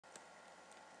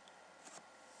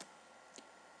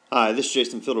Hi, this is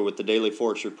Jason Fielder with the Daily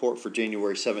Forex Report for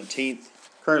January 17th.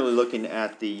 Currently looking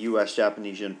at the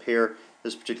U.S.-Japanese yen pair.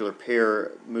 This particular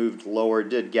pair moved lower,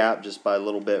 did gap just by a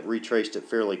little bit, retraced it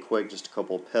fairly quick, just a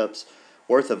couple of pips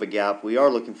worth of a gap. We are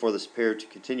looking for this pair to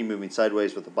continue moving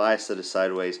sideways with a bias that is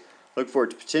sideways. Look for it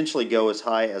to potentially go as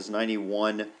high as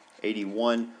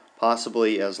 91.81,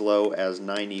 possibly as low as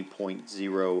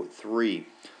 90.03.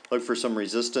 Look for some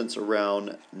resistance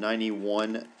around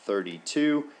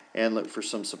 91.32. And look for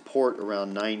some support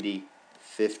around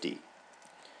 90.50.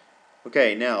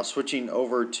 Okay, now switching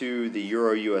over to the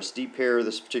Euro-USD pair.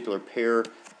 This particular pair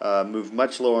moved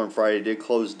much lower on Friday, did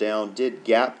close down, did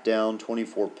gap down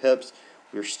 24 pips.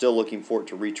 We're still looking for it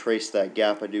to retrace that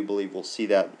gap. I do believe we'll see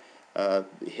that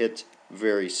hit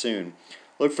very soon.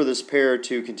 Look for this pair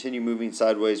to continue moving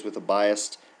sideways with a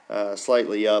bias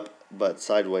slightly up, but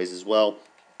sideways as well.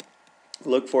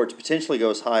 Look for it to potentially go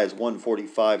as high as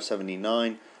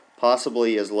 145.79.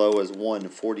 Possibly as low as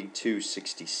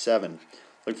 142.67.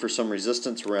 Look for some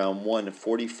resistance around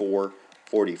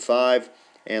 144.45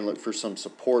 and look for some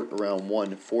support around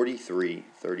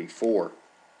 143.34.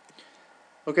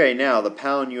 Okay, now the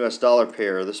pound US dollar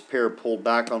pair. This pair pulled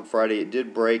back on Friday. It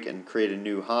did break and create a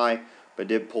new high, but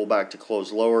did pull back to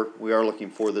close lower. We are looking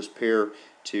for this pair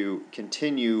to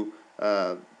continue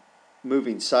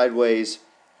moving sideways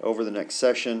over the next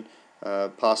session.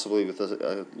 Possibly with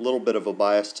a little bit of a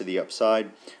bias to the upside.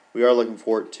 We are looking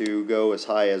for it to go as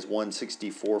high as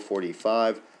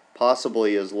 164.45,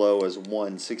 possibly as low as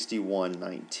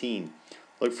 161.19.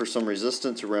 Look for some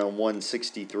resistance around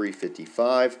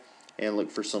 163.55 and look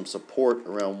for some support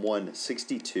around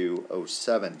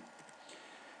 162.07.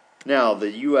 Now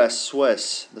the US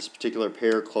Swiss, this particular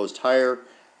pair closed higher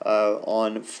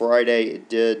on Friday. It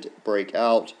did break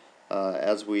out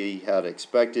as we had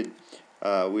expected.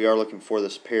 We are looking for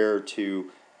this pair to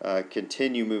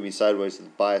continue moving sideways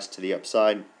with bias to the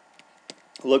upside.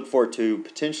 Look for it to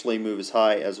potentially move as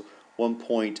high as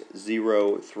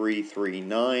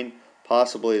 1.0339,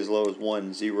 possibly as low as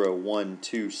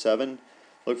 1.0127.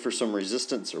 Look for some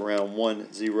resistance around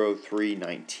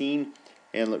 1.0319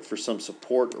 and look for some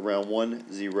support around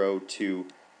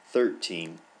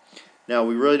 1.0213. Now,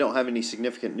 we really don't have any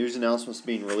significant news announcements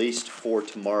being released for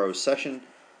tomorrow's session.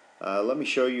 Let me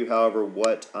show you, however,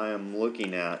 what I am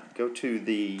looking at. Go to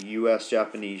the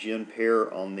US-Japanese yen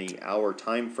pair on the hour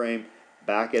time frame,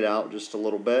 back it out just a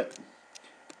little bit,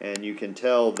 and you can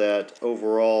tell that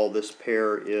overall this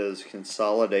pair is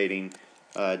consolidating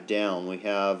down. We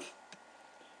have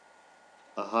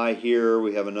a high here,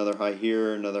 we have another high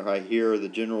here, another high here. The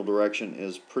general direction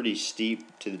is pretty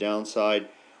steep to the downside.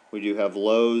 We do have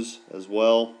lows as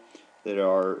well that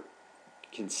are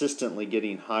consistently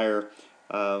getting higher.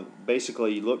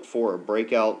 Basically, you look for a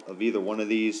breakout of either one of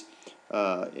these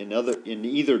in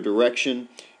either direction.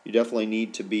 You definitely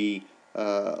need to be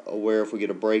aware if we get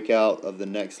a breakout of the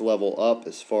next level up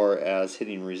as far as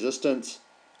hitting resistance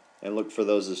and look for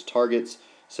those as targets.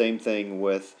 Same thing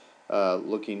with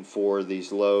looking for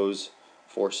these lows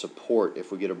for support.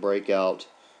 If we get a breakout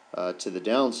to the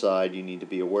downside, you need to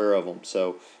be aware of them.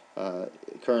 So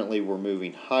currently we're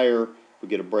moving higher. We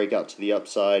get a breakout to the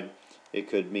upside. It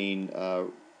could mean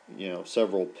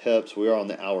several pips. We are on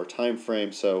the hour time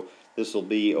frame, so this will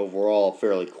be overall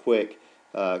fairly quick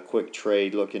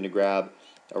trade. Looking to grab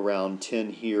around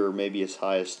 10 here, maybe as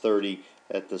high as 30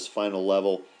 at this final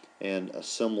level, and a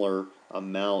similar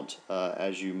amount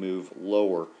as you move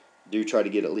lower. Do try to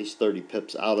get at least 30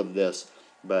 pips out of this,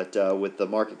 but with the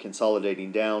market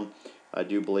consolidating down, I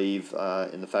do believe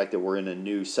in the fact that we're in a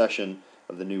new session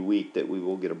of the new week that we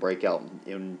will get a breakout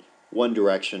in one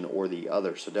direction or the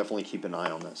other. So definitely keep an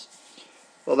eye on this.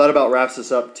 Well, that about wraps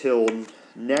us up till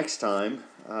next time.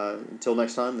 Until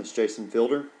next time, this is Jason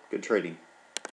Fielder. Good trading.